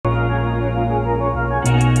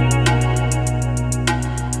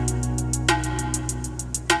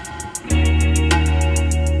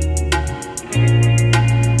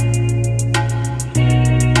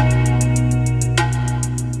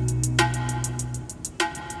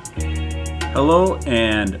Hello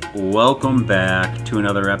and welcome back to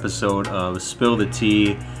another episode of Spill the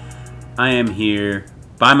Tea. I am here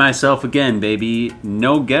by myself again, baby.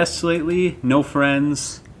 No guests lately, no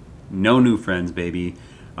friends, no new friends, baby.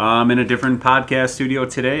 I'm in a different podcast studio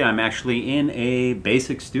today. I'm actually in a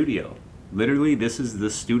basic studio. Literally, this is the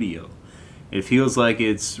studio. It feels like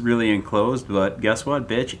it's really enclosed, but guess what,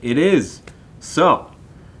 bitch? It is. So,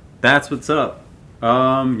 that's what's up.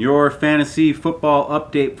 Your fantasy football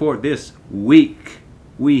update for this week.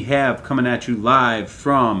 We have coming at you live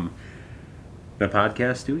from the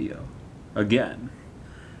podcast studio. Again.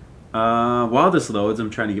 While this loads,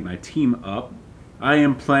 I'm trying to get my team up. I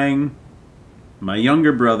am playing my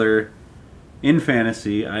younger brother in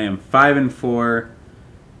fantasy. I am 5-4.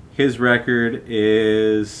 His record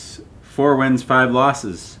is 4 wins, 5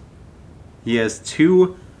 losses. He has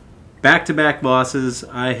 2 back-to-back losses.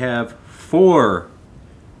 I have 4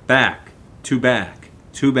 back-to-back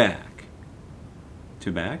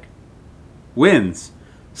wins.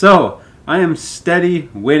 So, I am steady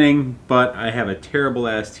winning, but I have a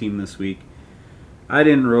terrible-ass team this week. I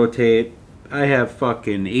didn't rotate. I have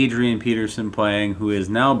fucking Adrian Peterson playing, who is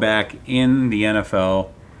now back in the NFL.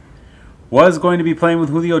 Was going to be playing with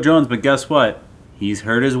Julio Jones, but guess what? He's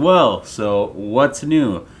hurt as well. So, what's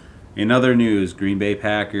new? In other news, Green Bay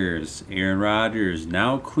Packers, Aaron Rodgers,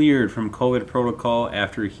 now cleared from COVID protocol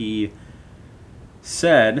after he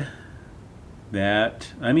said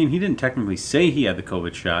that, he didn't technically say he had the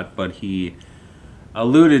COVID shot, but he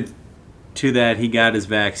alluded to that he got his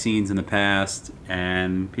vaccines in the past,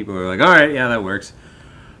 and people were like, all right, yeah, that works.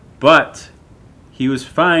 But he was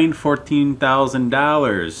fined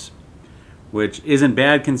 $14,000, which isn't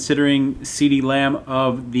bad considering CeeDee Lamb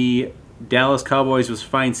of the Dallas Cowboys was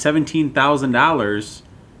fined $17,000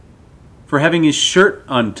 for having his shirt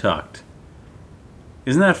untucked.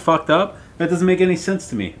 Isn't that fucked up? That doesn't make any sense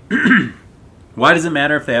to me. Why does it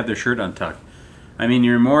matter if they have their shirt untucked?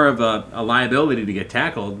 You're more of a liability to get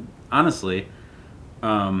tackled, honestly.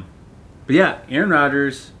 But yeah, Aaron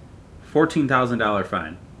Rodgers, $14,000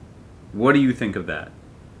 fine. What do you think of that?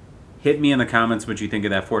 Hit me in the comments what you think of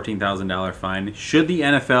that $14,000 fine. Should the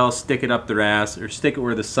NFL stick it up their ass or stick it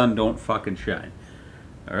where the sun don't fucking shine?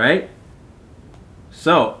 All right?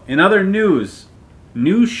 So, in other news,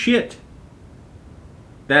 new shit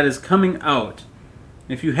that is coming out.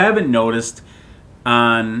 If you haven't noticed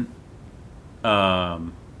on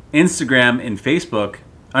Instagram and Facebook,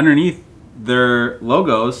 underneath their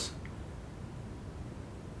logos,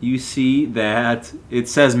 you see that it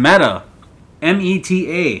says Meta,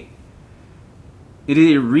 M-E-T-A. It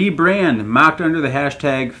is a rebrand mocked under the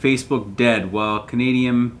hashtag Facebook Dead, while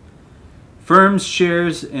Canadian firms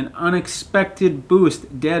shares an unexpected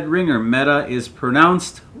boost. Dead ringer. Meta is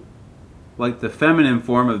pronounced like the feminine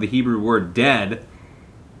form of the Hebrew word dead.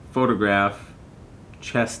 Photograph,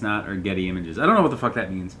 chestnut, or Getty Images. I don't know what the fuck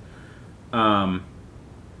that means. Why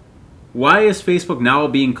is Facebook now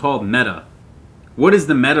being called Meta? What is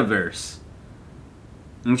the metaverse?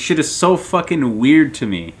 And shit is so fucking weird to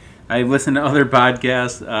me. I listened to other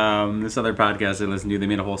podcasts. This other podcast I listened to, they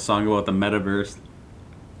made a whole song about the metaverse.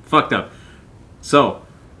 Fucked up. So,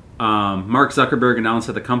 Mark Zuckerberg announced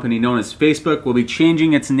that the company known as Facebook will be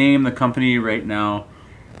changing its name. The company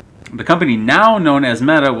now known as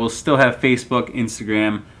Meta will still have Facebook,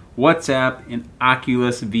 Instagram, WhatsApp, and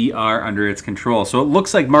Oculus VR under its control. So it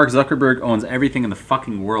looks like Mark Zuckerberg owns everything in the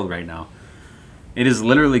fucking world right now. It is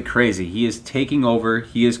literally crazy. He is taking over.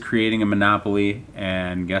 He is creating a monopoly.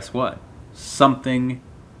 And guess what? Something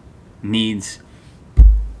needs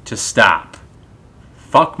to stop.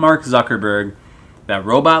 Fuck Mark Zuckerberg. That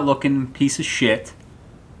robot-looking piece of shit.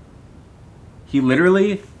 He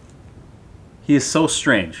is so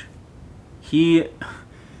strange.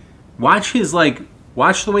 Watch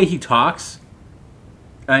the way he talks.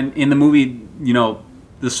 And in the movie,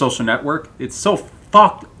 The Social Network, it's so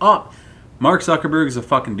fucked up. Mark Zuckerberg is a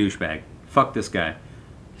fucking douchebag. Fuck this guy.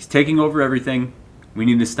 He's taking over everything. We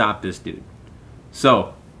need to stop this dude.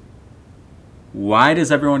 So, why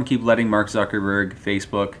does everyone keep letting Mark Zuckerberg,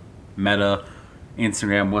 Facebook, Meta,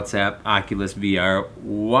 Instagram, WhatsApp, Oculus VR,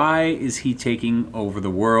 why is he taking over the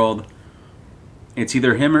world? It's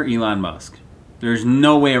either him or Elon Musk. There's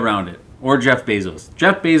no way around it. Or Jeff Bezos.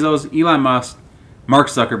 Jeff Bezos, Elon Musk, Mark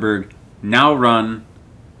Zuckerberg now run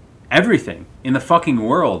everything in the fucking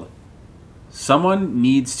world. Someone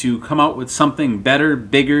needs to come out with something better,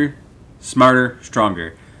 bigger, smarter,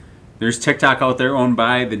 stronger. There's TikTok out there owned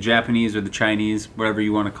by the Japanese or the Chinese, whatever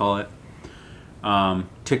you want to call it.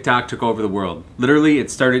 TikTok took over the world. Literally,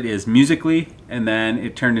 it started as Musical.ly, and then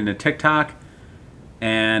it turned into TikTok.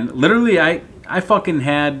 And literally, I I fucking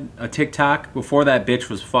had a TikTok before that bitch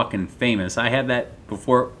was fucking famous. I had that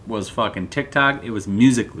before it was fucking TikTok. It was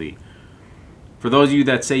Musically. For those of you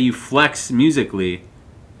that say you flex Musically,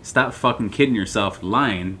 stop fucking kidding yourself,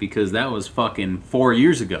 lying, because that was fucking 4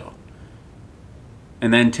 years ago.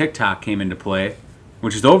 And then TikTok came into play,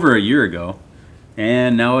 which is over a year ago,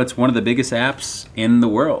 and now it's one of the biggest apps in the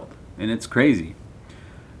world, and it's crazy.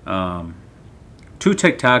 2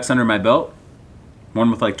 TikToks under my belt, one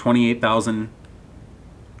with like 28,000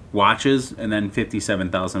 watches and then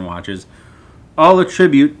 57,000 watches, all a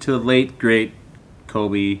tribute to the late great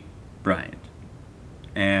Kobe Bryant.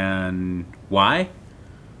 And why?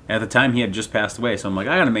 At the time, he had just passed away, so I'm like,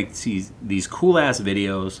 I gotta make these cool ass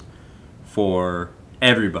videos for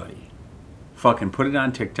everybody. Fucking put it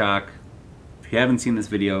on TikTok. If you haven't seen this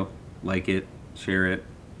video, like it, share it,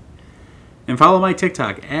 and follow my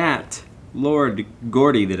TikTok at Lord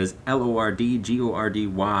Gordy. That is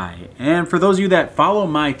LORDGORDY. And for those of you that follow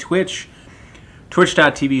my Twitch,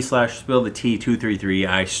 twitch.tv/spillthetea233,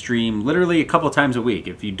 I stream literally a couple times a week.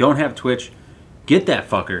 If you don't have Twitch, get that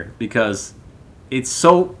fucker, because it's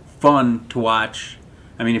so fun to watch.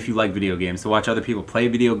 I mean, if you like video games, to watch other people play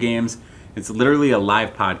video games. It's literally a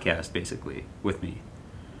live podcast, basically, with me.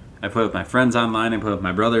 I play with my friends online. I play with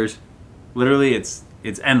my brothers. Literally, it's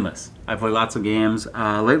endless. I play lots of games.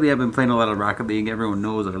 Lately, I've been playing a lot of Rocket League. Everyone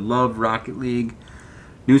knows I love Rocket League.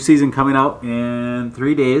 New season coming out in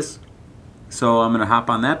 3 days. So I'm going to hop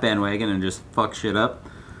on that bandwagon and just fuck shit up.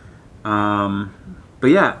 But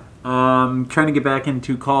yeah, trying to get back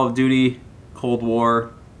into Call of Duty, Cold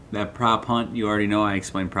War, that prop hunt. You already know I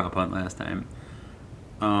explained prop hunt last time.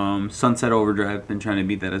 Sunset Overdrive, been trying to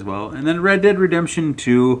beat that as well. And then Red Dead Redemption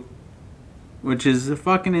 2, which is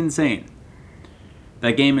fucking insane.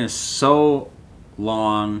 That game is so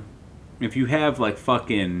long. If you have like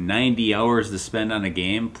fucking 90 hours to spend on a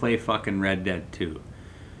game, play fucking Red Dead 2.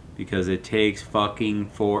 Because it takes fucking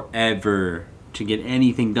forever to get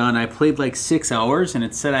anything done. I played like 6 hours and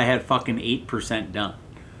it said I had fucking 8% done.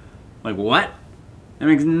 Like, what? That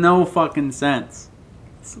makes no fucking sense.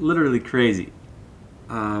 It's literally crazy.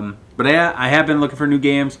 But I have been looking for new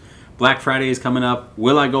games. Black Friday is coming up.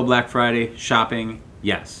 Will I go Black Friday shopping?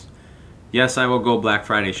 Yes. Yes, I will go Black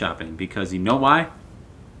Friday shopping, because you know why?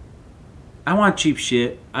 I want cheap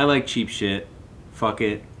shit. I like cheap shit. Fuck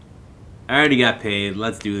it. I already got paid.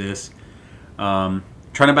 Let's do this. Trying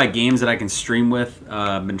to buy games that I can stream with.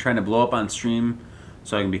 I've been trying to blow up on stream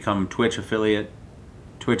so I can become Twitch affiliate.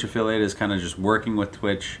 Twitch affiliate is kind of just working with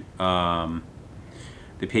Twitch.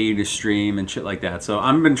 They pay you to stream and shit like that. So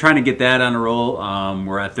I've been trying to get that on a roll.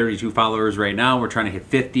 We're at 32 followers right now. We're trying to hit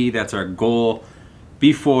 50. That's our goal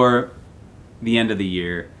before the end of the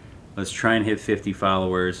year. Let's try and hit 50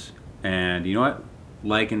 followers. And you know what?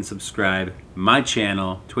 Like and subscribe my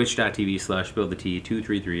channel,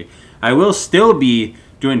 twitch.tv/spillthetea233. I will still be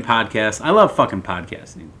doing podcasts. I love fucking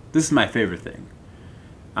podcasting. This is my favorite thing.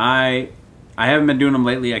 I haven't been doing them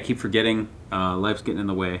lately. I keep forgetting. Life's getting in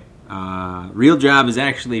the way. Real job is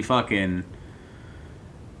actually fucking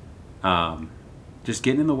just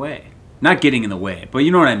getting in the way. Not getting in the way, but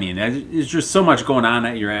you know what I mean. There's just so much going on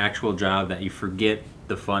at your actual job that you forget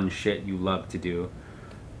the fun shit you love to do.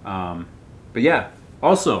 But yeah,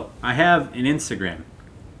 also, I have an Instagram.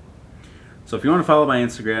 So if you want to follow my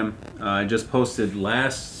Instagram, I just posted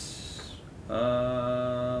last,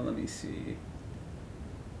 let me see.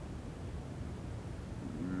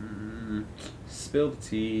 Spill the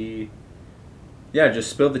tea. Yeah, just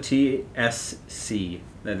Spill the Tea SC.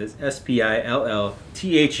 That is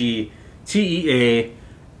SPILLTHETEASC.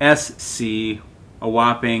 A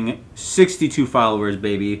whopping 62 followers,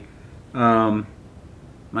 baby.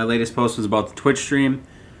 My latest post was about the Twitch stream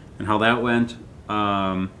and how that went.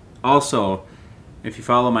 Also, if you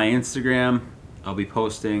follow my Instagram, I'll be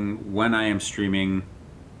posting when I am streaming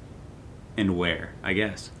and where, I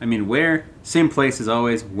guess. I mean, where? Same place as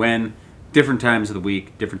always. When? Different times of the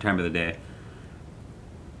week, different time of the day.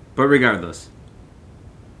 But regardless,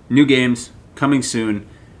 new games coming soon.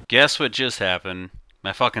 Guess what just happened?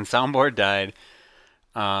 My fucking soundboard died.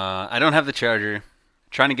 I don't have the charger.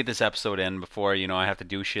 Trying to get this episode in before, I have to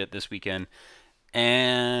do shit this weekend.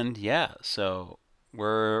 And yeah, so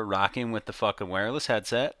we're rocking with the fucking wireless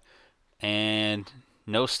headset and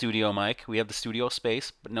no studio mic. We have the studio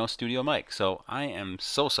space, but no studio mic. So I am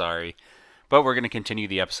so sorry. But we're going to continue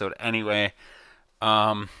the episode anyway.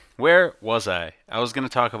 Where was I? I was going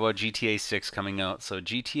to talk about GTA 6 coming out. So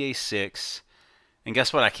GTA 6. And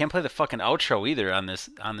guess what? I can't play the fucking outro either on this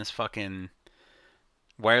fucking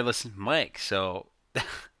wireless mic. So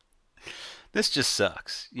this just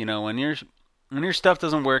sucks. When you're when your stuff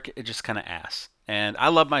doesn't work, it just kind of ass. And I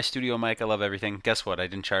love my studio mic. I love everything. Guess what? I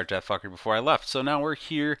didn't charge that fucker before I left. So now we're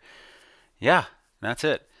here. Yeah, that's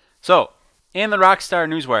it. So, in the Rockstar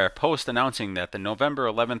Newswire, post announcing that the November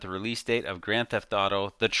 11th release date of Grand Theft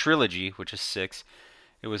Auto, the trilogy, which is 6,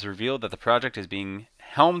 it was revealed that the project is being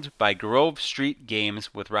helmed by Grove Street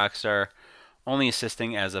Games, with Rockstar only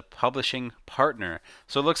assisting as a publishing partner.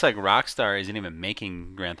 So it looks like Rockstar isn't even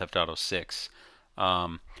making Grand Theft Auto 6.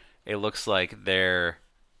 It looks like they're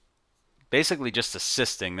basically just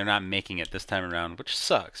assisting. They're not making it this time around, which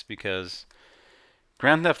sucks because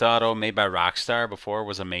Grand Theft Auto, made by Rockstar before,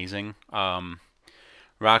 was amazing.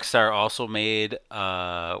 Rockstar also made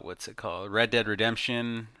what's it called? Red Dead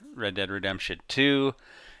Redemption 2,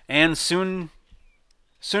 and soon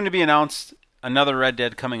to be announced another Red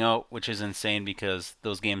Dead coming out, which is insane because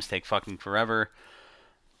those games take fucking forever.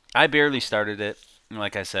 I barely started it.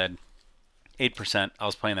 Like I said, 8%. I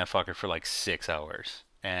was playing that fucker for like 6 hours.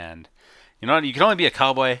 And you know what? You can only be a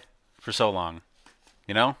cowboy for so long.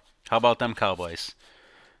 You know? How about them Cowboys?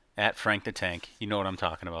 At Frank the Tank. You know what I'm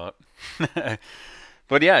talking about.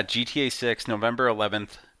 But yeah, GTA 6, November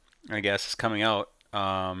 11th, I guess, is coming out.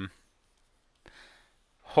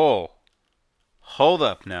 Hold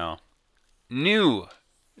up now. New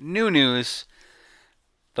news.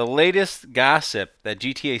 The latest gossip that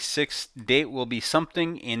GTA 6 date will be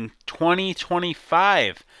something in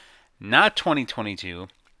 2025, not 2022,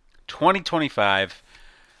 2025.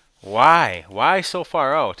 Why? Why so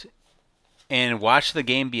far out? And watch the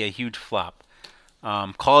game be a huge flop.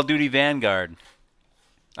 Call of Duty Vanguard,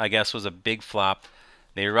 I guess, was a big flop.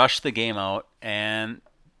 They rushed the game out, and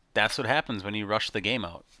that's what happens when you rush the game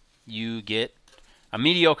out. You get a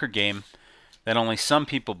mediocre game that only some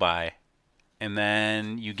people buy, and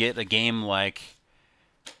then you get a game like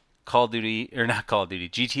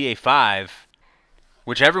GTA 5,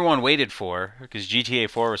 which everyone waited for because GTA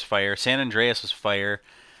 4 was fire, San Andreas was fire,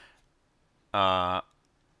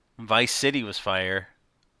 Vice City was fire,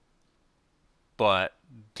 but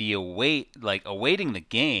awaiting the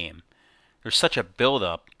game, there's such a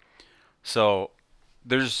build-up. So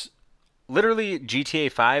there's literally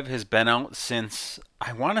GTA 5 has been out since,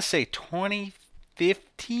 I want to say,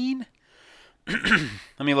 2015. Let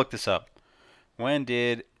me look this up. When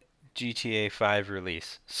did GTA 5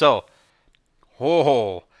 release? So,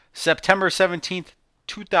 September 17th,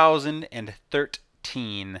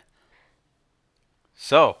 2013.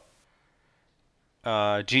 So,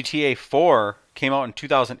 GTA 4 came out in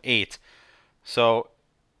 2008. So,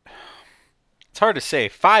 it's hard to say.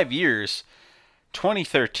 5 years,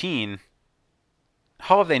 2013.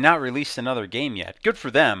 How have they not released another game yet? Good for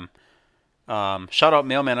them. Shout out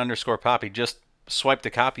mailman_poppy. Just swiped a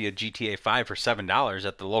copy of GTA 5 for $7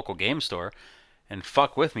 at the local game store. And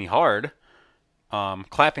fuck with me hard.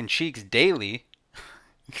 Clapping cheeks daily.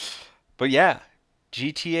 But yeah,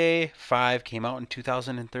 GTA 5 came out in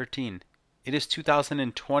 2013. It is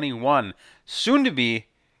 2021. Soon to be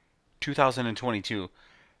 2022.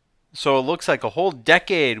 So it looks like a whole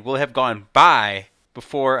decade will have gone by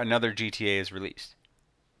before another GTA is released.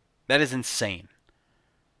 That is insane.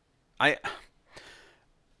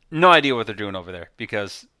 No idea what they're doing over there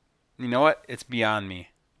because, you know what? It's beyond me.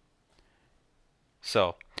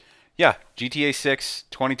 So, yeah, GTA 6,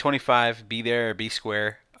 2025, be there, be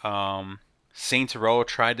square. Saints Row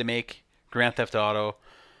tried to make Grand Theft Auto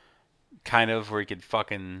kind of where you could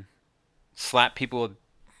fucking slap people with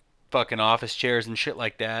fucking office chairs and shit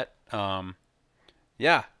like that.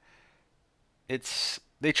 Yeah.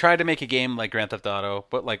 They tried to make a game like Grand Theft Auto,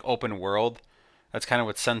 but like open world. That's kind of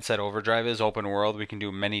what Sunset Overdrive is, open world. We can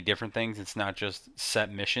do many different things. It's not just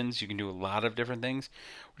set missions. You can do a lot of different things,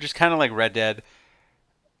 which is kind of like Red Dead,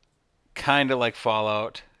 kind of like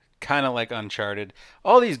Fallout, kind of like Uncharted.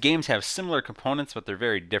 All these games have similar components, but they're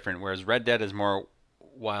very different, whereas Red Dead is more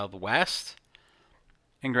Wild West,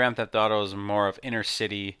 and Grand Theft Auto is more of inner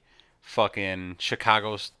city, fucking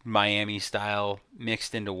Chicago, Miami style,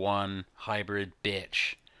 mixed into one hybrid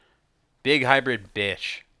bitch. Big hybrid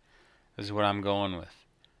bitch is what I'm going with.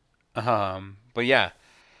 But yeah, if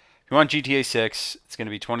you want GTA 6, it's going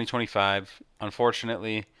to be 2025.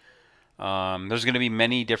 Unfortunately, there's going to be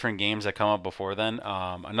many different games that come up before then.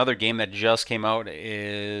 Another game that just came out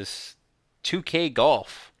is 2K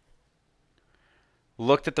Golf.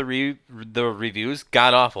 Looked at the reviews,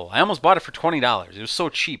 god awful. I almost bought it for $20. It was so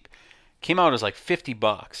cheap. Came out as like $50.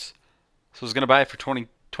 So I was going to buy it for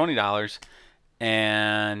 $20,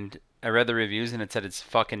 and I read the reviews and it said it's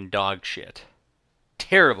fucking dog shit.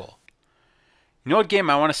 Terrible. You know what game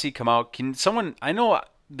I want to see come out? I know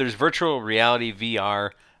there's virtual reality, VR,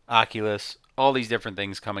 Oculus, all these different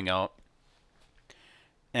things coming out.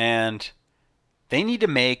 And They need to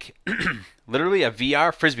make literally a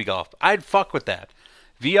VR frisbee golf. I'd fuck with that.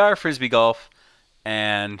 VR frisbee golf,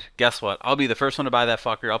 and guess what? I'll be the first one to buy that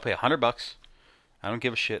fucker. I'll pay $100. I don't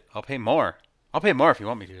give a shit. I'll pay more. I'll pay more if you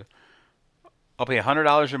want me to. I'll pay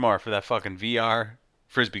 $100 or more for that fucking VR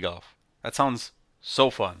frisbee golf. That sounds so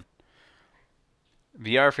fun.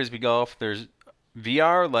 VR frisbee golf. There's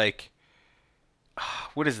VR like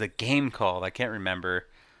what is the game called? I can't remember.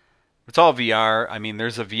 It's all VR. I mean,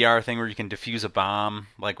 there's a VR thing where you can defuse a bomb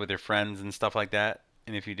like with your friends and stuff like that.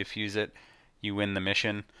 And if you defuse it, you win the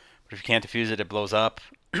mission. But if you can't defuse it, it blows up.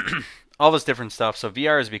 All this different stuff. So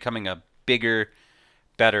VR is becoming a bigger,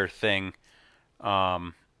 better thing.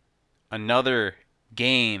 Another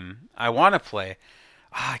game I want to play.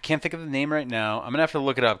 I can't think of the name right now. I'm going to have to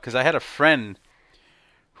look it up because I had a friend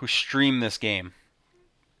who streamed this game.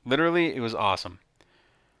 Literally, it was awesome.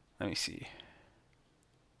 Let me see.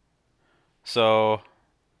 So,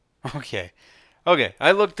 okay. Okay,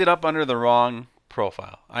 I looked it up under the wrong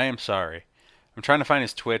profile. I am sorry. I'm trying to find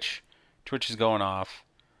his Twitch. Twitch is going off.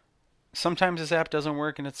 Sometimes this app doesn't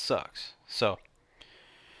work and it sucks. So,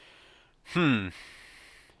 it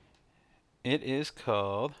is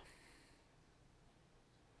called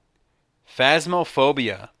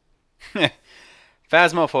Phasmophobia.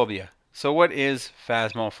 Phasmophobia. So what is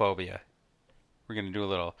Phasmophobia? We're going to do a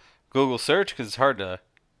little Google search because it's hard to...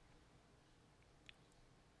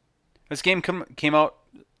 This game came out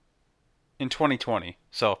in 2020,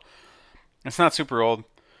 so it's not super old.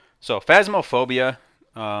 So Phasmophobia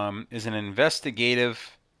is an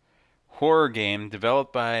investigative horror game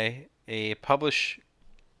developed and published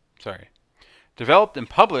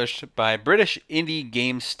by British indie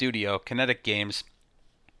game studio Kinetic Games.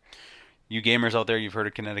 You gamers out there, you've heard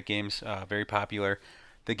of Kinetic Games, very popular.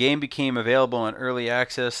 The game became available in early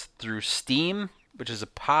access through Steam, which is a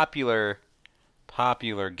popular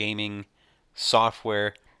gaming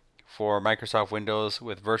software for Microsoft Windows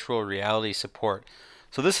with virtual reality support.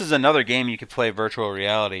 So this is another game you could play virtual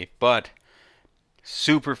reality, but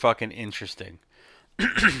super fucking interesting.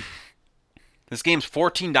 This game's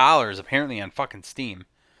 $14 apparently on fucking Steam.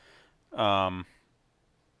 I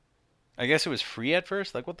guess it was free at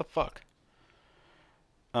first? Like, what the fuck?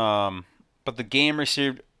 But the game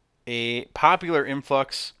received a popular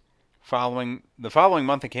influx following the following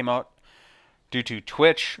month it came out due to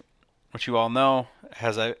Twitch, which you all know,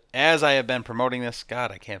 as I have been promoting this.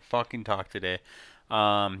 God, I can't fucking talk today.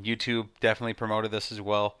 YouTube definitely promoted this as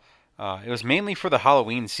well. It was mainly for the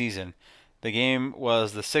Halloween season. The game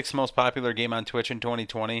was the 6th most popular game on Twitch in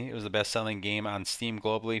 2020. It was the best-selling game on Steam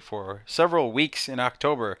globally for several weeks in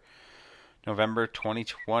November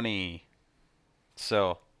 2020.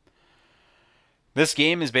 So, this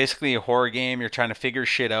game is basically a horror game. You're trying to figure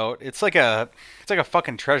shit out. It's like a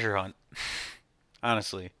fucking treasure hunt.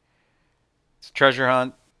 Honestly. It's a treasure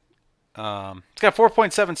hunt. It's got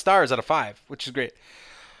 4.7 stars out of 5, which is great.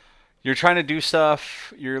 You're trying to do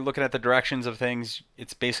stuff. You're looking at the directions of things.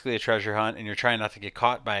 It's basically a treasure hunt, and you're trying not to get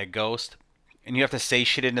caught by a ghost. And you have to say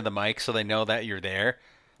shit into the mic so they know that you're there.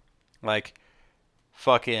 Like,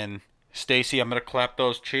 fucking, Stacy, I'm going to clap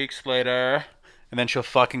those cheeks later. And then she'll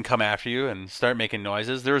fucking come after you and start making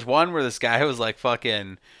noises. There was one where this guy was like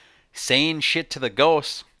fucking saying shit to the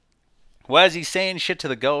ghost. Well, as he's saying shit to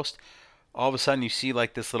the ghost, all of a sudden you see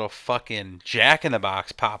like this little fucking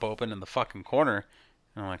jack-in-the-box pop open in the fucking corner.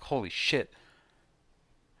 And I'm like, holy shit.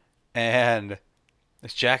 And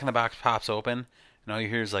this jack-in-the-box pops open, and all you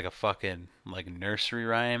hear is like a fucking like nursery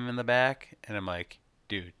rhyme in the back. And I'm like,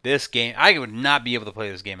 dude, this game, I would not be able to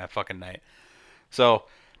play this game at fucking night. So,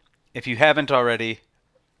 if you haven't already,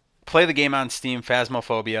 play the game on Steam,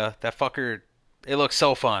 Phasmophobia. That fucker, it looks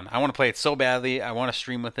so fun. I want to play it so badly. I want to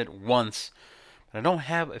stream with it once. But I don't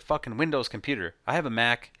have a fucking Windows computer. I have a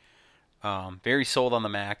Mac. Very sold on the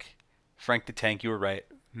Mac. Frank the Tank, you were right.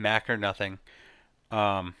 Mac or nothing.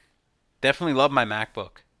 Definitely love my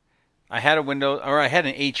MacBook. I had a I had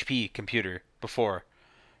an HP computer before.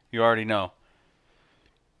 You already know.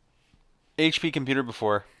 HP computer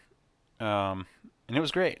before. And it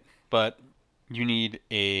was great. But you need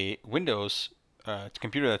a Windows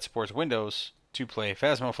computer that supports Windows to play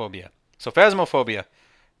Phasmophobia. So Phasmophobia,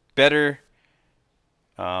 better,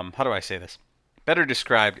 how do I say this? Better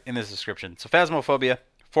described in this description. So Phasmophobia,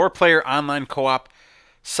 4-player online co-op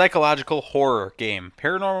psychological horror game.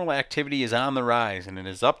 Paranormal activity is on the rise, and it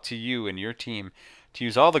is up to you and your team to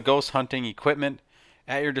use all the ghost hunting equipment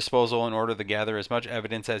at your disposal in order to gather as much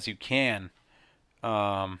evidence as you can.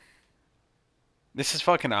 This is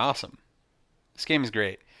fucking awesome. This game is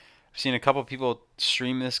great. I've seen a couple people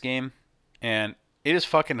stream this game, and it is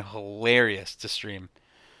fucking hilarious to stream.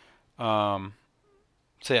 So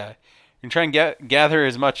yeah, You can try and gather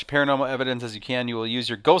as much paranormal evidence as you can. You will use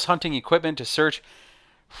your ghost hunting equipment to search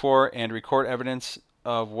for and record evidence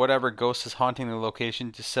of whatever ghost is haunting the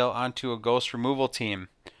location to sell onto a ghost removal team.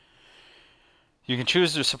 You can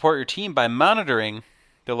choose to support your team by monitoring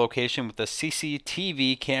the location with the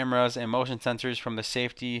CCTV cameras and motion sensors from the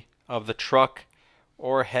safety of the truck,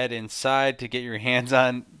 or head inside to get your hands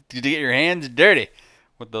dirty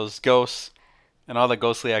with those ghosts and all the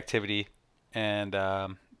ghostly activity. And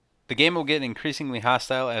the game will get increasingly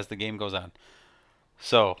hostile as the game goes on.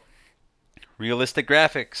 So, realistic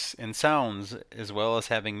graphics and sounds, as well as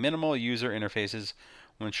having minimal user interfaces,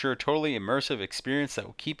 will ensure a totally immersive experience that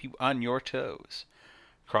will keep you on your toes.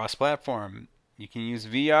 Cross-platform. You can use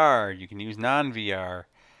VR. You can use non-VR.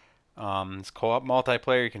 It's co-op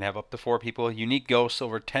multiplayer. You can have up to 4 people. Unique ghosts,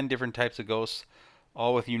 over 10 different types of ghosts,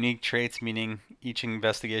 all with unique traits, meaning each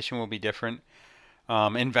investigation will be different.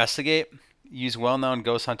 Investigate. Use well-known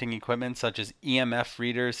ghost hunting equipment such as EMF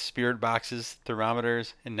readers, spirit boxes,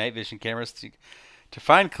 thermometers, and night vision cameras to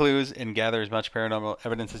find clues and gather as much paranormal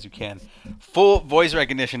evidence as you can. Full voice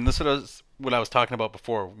recognition. This was what I was talking about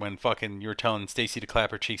before when fucking you were telling Stacy to clap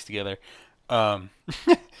her cheeks together. The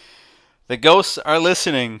ghosts are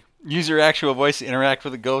listening. Use your actual voice to interact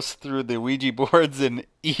with the ghosts through the Ouija boards and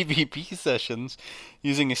EVP sessions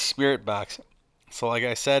using a spirit box. So like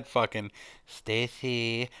I said, fucking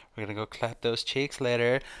Stacy, we're gonna go clap those cheeks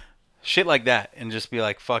later. Shit like that. And just be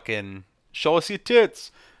like, fucking show us your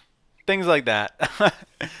tits. Things like that.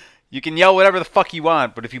 You can yell whatever the fuck you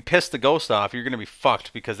want, but if you piss the ghost off, you're gonna be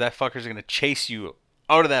fucked because that fucker's gonna chase you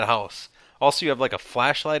out of that house. Also, you have like a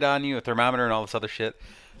flashlight on you, a thermometer, and all this other shit.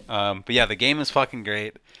 But yeah, the game is fucking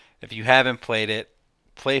great. If you haven't played it,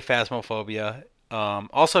 play Phasmophobia.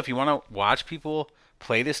 Also, if you want to watch people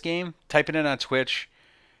play this game, type it in on Twitch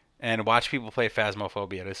and watch people play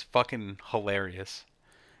Phasmophobia. It's fucking hilarious.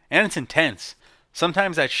 And it's intense.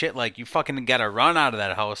 Sometimes that shit, like, you fucking gotta run out of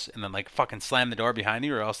that house and then, like, fucking slam the door behind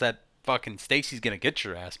you, or else that fucking Stacy's gonna get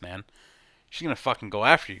your ass, man. She's gonna fucking go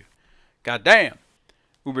after you. God damn.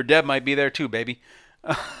 Uber Deb might be there too, baby.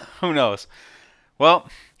 Who knows? Well,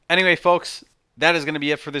 anyway, folks, that is going to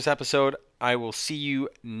be it for this episode. I will see you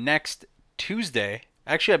next Tuesday.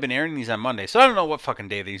 Actually, I've been airing these on Monday, so I don't know what fucking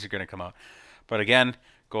day these are going to come out. But again,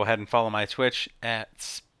 go ahead and follow my Twitch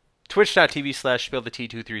at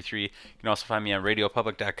twitch.tv/spillthetea233. You can also find me on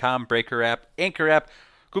radiopublic.com, Breaker app, Anchor app,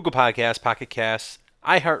 Google Podcasts, Pocket Casts,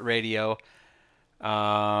 iHeartRadio.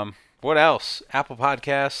 What else? Apple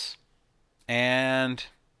Podcasts. And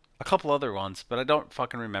a couple other ones, but I don't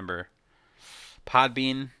fucking remember.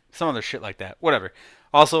 Podbean, some other shit like that. Whatever.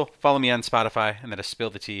 Also, follow me on Spotify, and that is Spill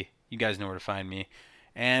the Tea. You guys know where to find me.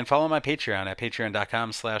 And follow my Patreon at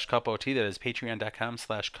patreon.com/cupot. That is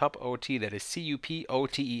patreon.com/cupot. That is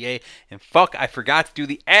CUPOTEA. And fuck, I forgot to do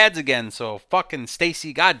the ads again, so fucking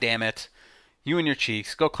Stacy, goddammit. You and your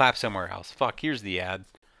cheeks, go clap somewhere else. Fuck, here's the ad.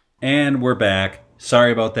 And we're back.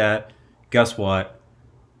 Sorry about that. Guess what?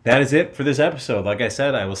 That is it for this episode. Like I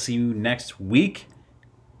said, I will see you next week.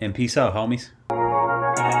 And peace out, homies.